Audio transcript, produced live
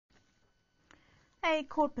A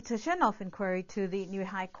court petition of inquiry to the Niue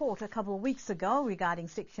High Court a couple of weeks ago regarding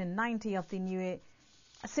Section 90 of the Niue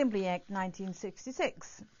Assembly Act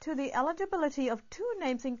 1966 to the eligibility of two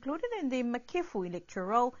names included in the Makefu electoral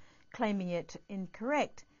roll, claiming it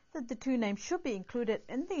incorrect that the two names should be included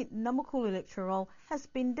in the Namakula electoral roll, has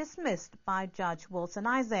been dismissed by Judge Wilson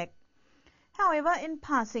Isaac. However, in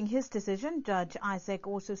passing his decision, Judge Isaac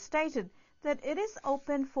also stated that it is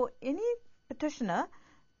open for any petitioner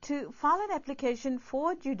to file an application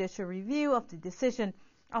for judicial review of the decision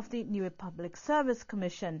of the Niue Public Service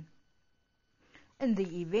Commission. In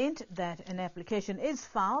the event that an application is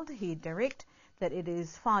filed, he directed that it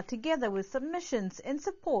is filed together with submissions in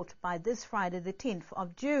support by this Friday the 10th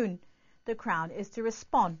of June. The Crown is to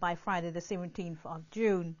respond by Friday the 17th of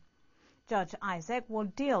June. Judge Isaac will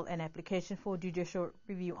deal an application for judicial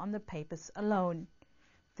review on the papers alone.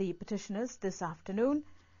 The petitioners this afternoon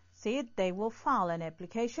said they will file an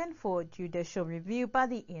application for judicial review by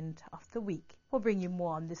the end of the week. We'll bring you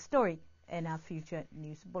more on this story in our future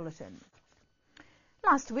news bulletin.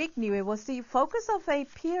 Last week, Niue was the focus of a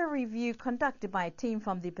peer review conducted by a team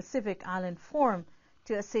from the Pacific Island Forum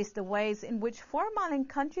to assess the ways in which foreign island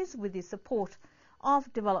countries, with the support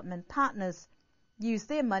of development partners, use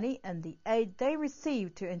their money and the aid they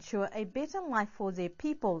receive to ensure a better life for their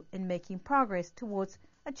people in making progress towards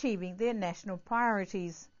achieving their national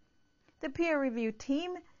priorities. The peer review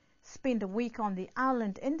team spent a week on the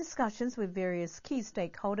island in discussions with various key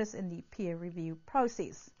stakeholders in the peer review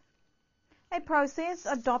process. A process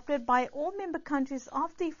adopted by all member countries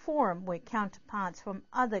of the forum, where counterparts from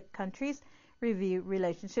other countries review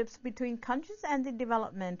relationships between countries and the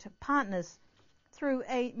development partners through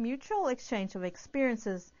a mutual exchange of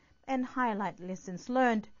experiences and highlight lessons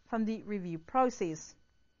learned from the review process.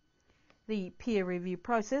 The peer review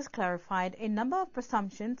process clarified a number of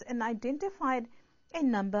presumptions and identified a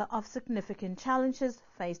number of significant challenges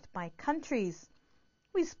faced by countries.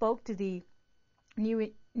 We spoke to the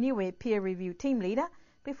Niue peer review team leader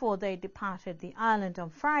before they departed the island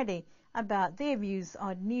on Friday about their views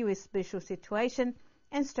on Niue's special situation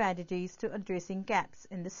and strategies to addressing gaps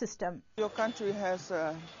in the system. Your country has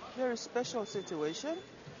a very special situation.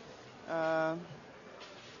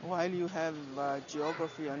 While you have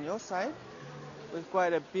geography on your side with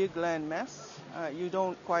quite a big land mass, you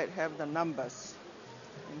don't quite have the numbers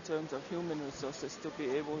in terms of human resources to be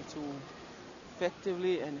able to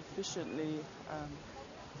effectively and efficiently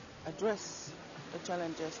address the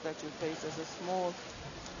challenges that you face as a small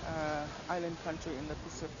island country in the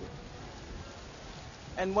Pacific.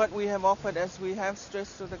 And what we have offered, as we have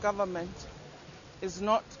stressed to the government, is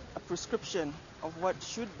not a prescription of what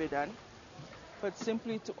should be done, but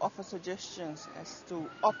simply to offer suggestions as to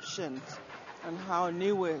options on how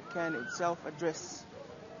Niue can itself address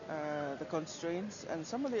the constraints and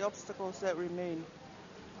some of the obstacles that remain,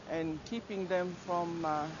 and keeping them from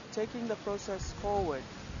taking the process forward.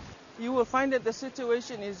 You will find that the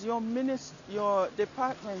situation is your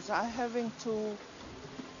departments are having to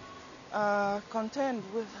contend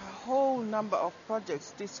with a whole number of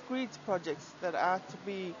projects, discrete projects that are to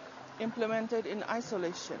be implemented in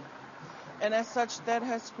isolation. And as such, that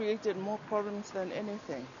has created more problems than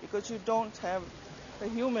anything, because you don't have the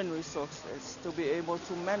human resources to be able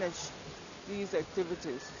to manage these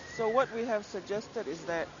activities. So what we have suggested is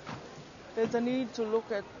that there's a need to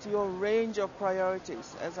look at your range of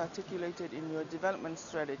priorities as articulated in your development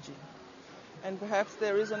strategy. And perhaps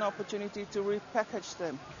there is an opportunity to repackage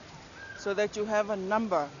them so that you have a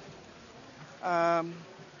number of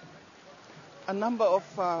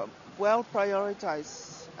well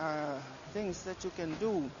prioritized things that you can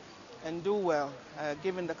do and do well,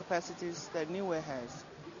 given the capacities that Niue has.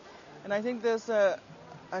 And I think there's a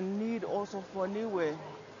need also for Niue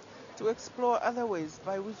to explore other ways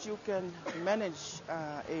by which you can manage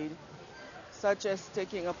aid, such as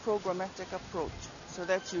taking a programmatic approach so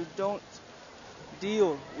that you don't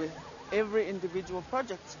deal with every individual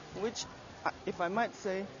project, which, if I might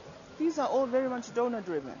say, these are all very much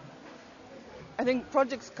donor-driven. I think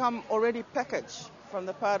projects come already packaged from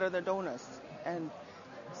the part of the donors, and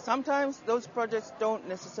sometimes those projects don't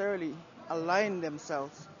necessarily align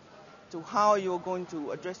themselves to how you're going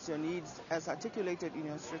to address your needs as articulated in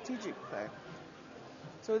your strategic plan.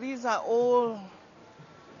 So these are all,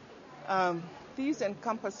 these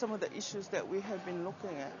encompass some of the issues that we have been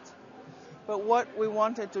looking at. But what we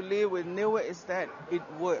wanted to leave with Niue is that it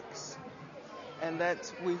works, and that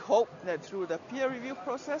we hope that through the peer review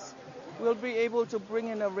process, we'll be able to bring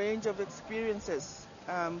in a range of experiences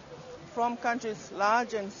from countries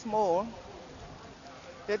large and small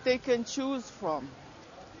that they can choose from,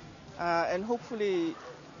 and hopefully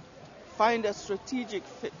find a strategic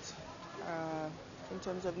fit in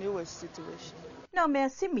terms of Niue's situation. Naumea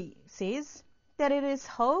Simi says that it is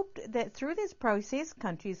hoped that through this process,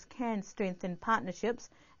 countries can strengthen partnerships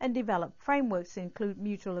and develop frameworks to include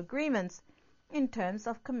mutual agreements in terms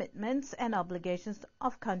of commitments and obligations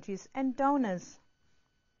of countries and donors.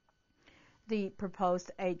 The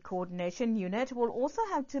proposed aid coordination unit will also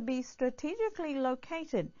have to be strategically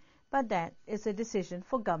located, but that is a decision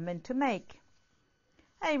for government to make.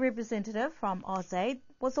 A representative from AusAid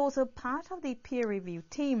was also part of the peer review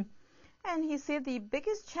team, and he said the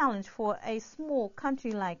biggest challenge for a small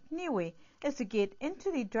country like Niue is to get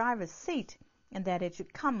into the driver's seat, and that it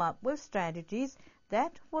should come up with strategies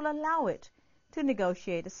that will allow it to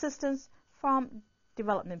negotiate assistance from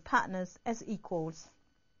development partners as equals.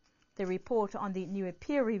 The report on the Niue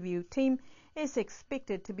peer review team is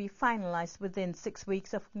expected to be finalized within 6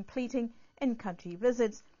 weeks of completing in-country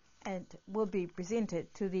visits and will be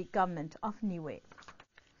presented to the government of Niue.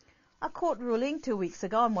 A court ruling 2 weeks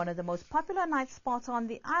ago on one of the most popular night spots on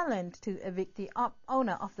the island to evict the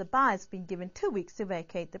owner of the bar has been given 2 weeks to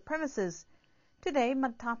vacate the premises. Today,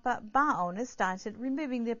 Matapa bar owners started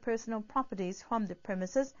removing their personal properties from the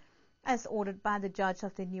premises as ordered by the judge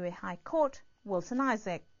of the Niue High Court, Wilson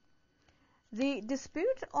Isaac. The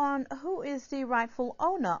dispute on who is the rightful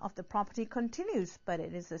owner of the property continues, but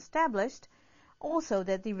it is established also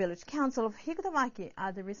that the village council of Hikitawake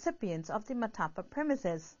are the recipients of the Matapa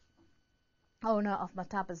premises. Owner of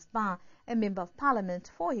Matapa's bar and Member of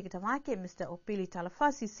Parliament for Hikitawake, Mr. Opili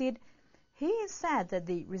Talafasi, said he is sad that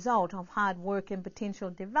the result of hard work and potential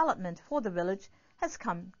development for the village has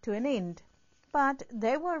come to an end, but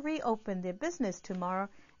they will reopen their business tomorrow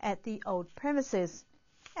at the old premises.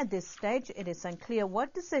 At this stage, it is unclear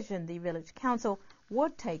what decision the village council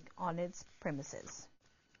would take on its premises.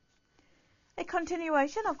 A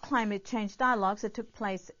continuation of climate change dialogues that took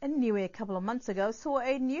place in Niue a couple of months ago saw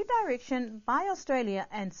a new direction by Australia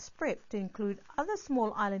and SPREP to include other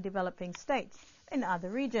small island developing states in other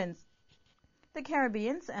regions, the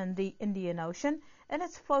Caribbean and the Indian Ocean, in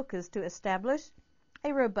its focus to establish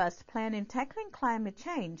a robust plan in tackling climate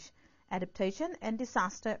change, adaptation and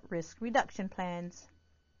disaster risk reduction plans.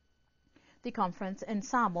 The conference in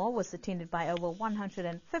Samoa was attended by over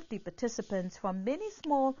 150 participants from many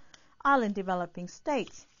small island developing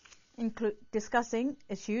states, discussing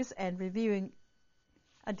issues and reviewing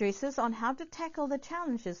addresses on how to tackle the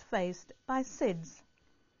challenges faced by SIDS.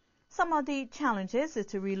 Some of the challenges is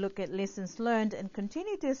to relook at lessons learned and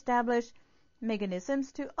continue to establish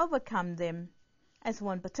mechanisms to overcome them. As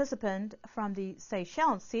one participant from the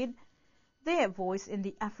Seychelles said, their voice in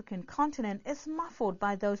the African continent is muffled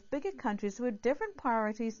by those bigger countries with different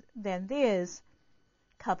priorities than theirs.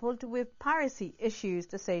 Coupled with piracy issues,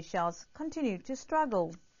 the Seychelles continue to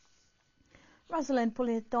struggle. Rosalind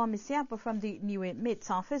Puletomisiapa from the Niue Met's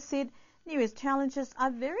office said Niue's challenges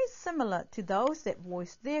are very similar to those that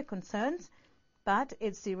voiced their concerns, but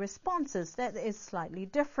it's the responses that is slightly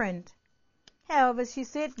different. However, she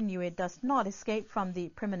said Niue does not escape from the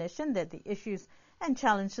premonition that the issues and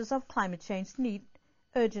challenges of climate change need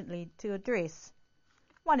urgently to address.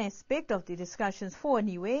 One aspect of the discussions for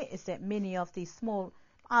Niue is that many of the small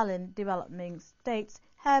island developing states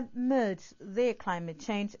have merged their climate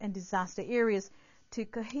change and disaster areas to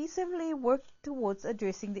cohesively work towards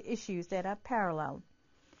addressing the issues that are parallel.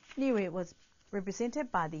 Niue was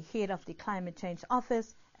represented by the head of the Climate Change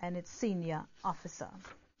Office and its senior officer.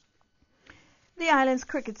 The island's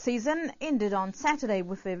cricket season ended on Saturday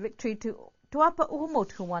with a victory to Tuapa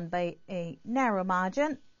Uhumotu won by a narrow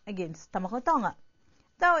margin against Tamakotonga.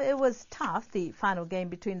 Though it was tough, the final game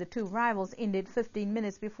between the two rivals ended 15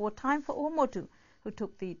 minutes before time for Uhumotu, who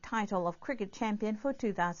took the title of cricket champion for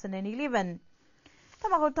 2011.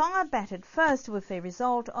 Tamakotonga batted first with a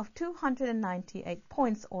result of 298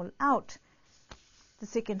 points all out. The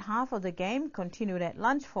second half of the game continued at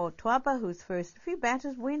lunch for Tuapa, whose first few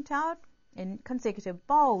batters went out in consecutive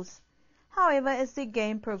bowls. However, as the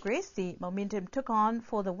game progressed, the momentum took on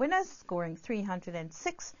for the winners, scoring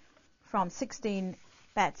 306 from 16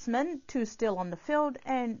 batsmen, 2 still on the field,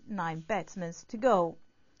 and 9 batsmen to go.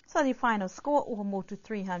 So the final score, Uhumotu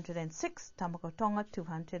 306, Tamakotonga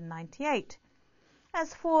 298.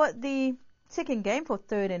 As for the second game for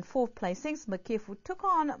third and fourth placings, Makefu took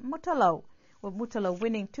on Mutalo, with Mutalo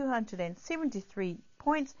winning 273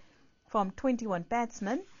 points from 21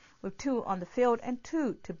 batsmen, with 2 on the field and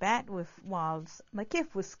 2 to bat, with whilst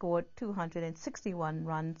Makefu scored 261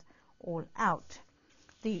 runs all out.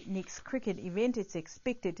 The next cricket event is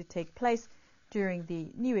expected to take place during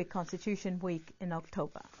the Niue Constitution Week in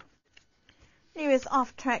October. Niue's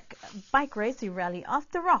off-track bike race, the Rally Off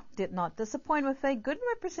the Rock, did not disappoint with a good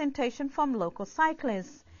representation from local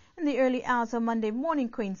cyclists. In the early hours of Monday morning,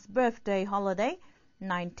 Queen's birthday holiday,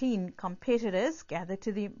 19 competitors gathered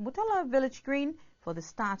to the Mutala Village Green for the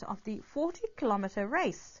start of the 40-kilometre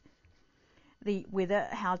race. The weather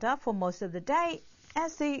held up for most of the day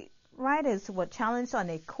as the riders were challenged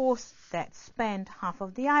on a course that spanned half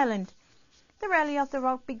of the island. The Rally of the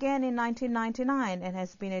Rock began in 1999 and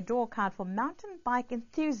has been a draw card for mountain bike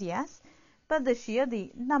enthusiasts, but this year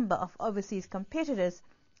the number of overseas competitors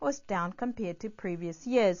was down compared to previous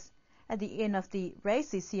years. At the end of the race,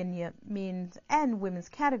 the senior men's and women's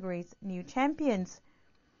categories new champions.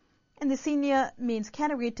 In the senior men's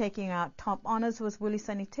category, taking out top honours was Willie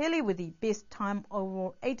Sanitelli with the best time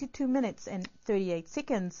overall, 82 minutes and 38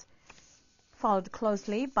 seconds, followed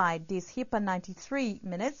closely by Des Hipper, 93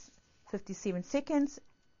 minutes, 57 seconds,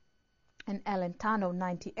 and Alentano,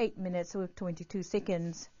 98 minutes with 22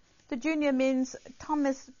 seconds. The junior men's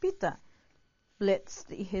Thomas Peter blitzed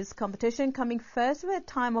his competition, coming first with a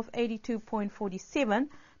time of 82.47,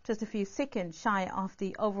 just a few seconds shy of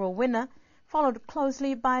the overall winner, followed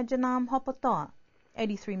closely by Janam Hopotoa,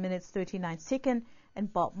 83 minutes 39 seconds,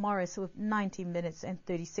 and Bob Morris with 90 minutes and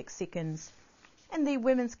 36 seconds. In the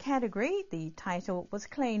women's category, the title was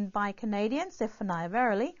claimed by Canadian Stephanie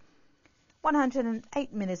Verily,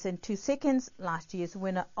 108 minutes and 2 seconds. Last year's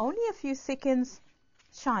winner only a few seconds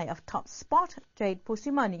shy of top spot. Jade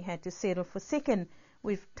Pusimani had to settle for second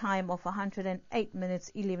with time of 108 minutes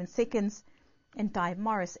 11 seconds, and Di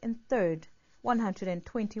Morris in third,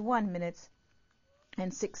 121 minutes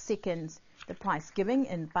and 6 seconds. The prize giving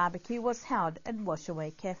in barbecue was held at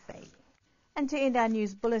Washaway Cafe. And to end our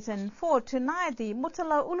news bulletin for tonight, the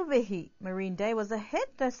Mutala Uluvehi Marine Day was a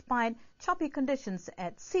hit despite choppy conditions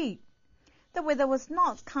at sea. The weather was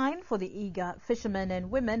not kind for the eager fishermen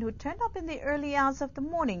and women who turned up in the early hours of the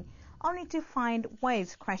morning, only to find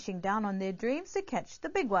waves crashing down on their dreams to catch the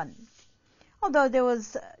big one. Although there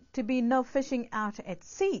was to be no fishing out at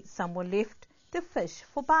sea, some were left to fish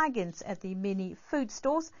for bargains at the many food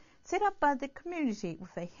stores set up by the community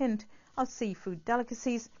with a hint of seafood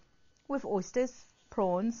delicacies with oysters,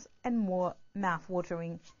 prawns and more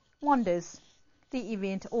mouth-watering wonders. The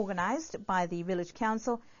event, organised by the Village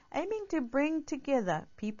Council, aiming to bring together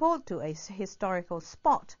people to a historical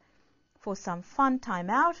spot for some fun time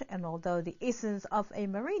out, and although the essence of a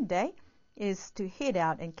marine day is to head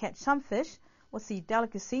out and catch some fish or see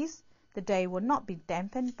delicacies, the day will not be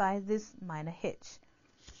dampened by this minor hitch.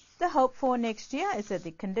 The hope for next year is that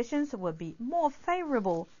the conditions will be more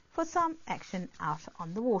favourable for some action out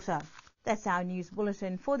on the water. That's our news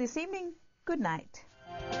bulletin for this evening. Good night.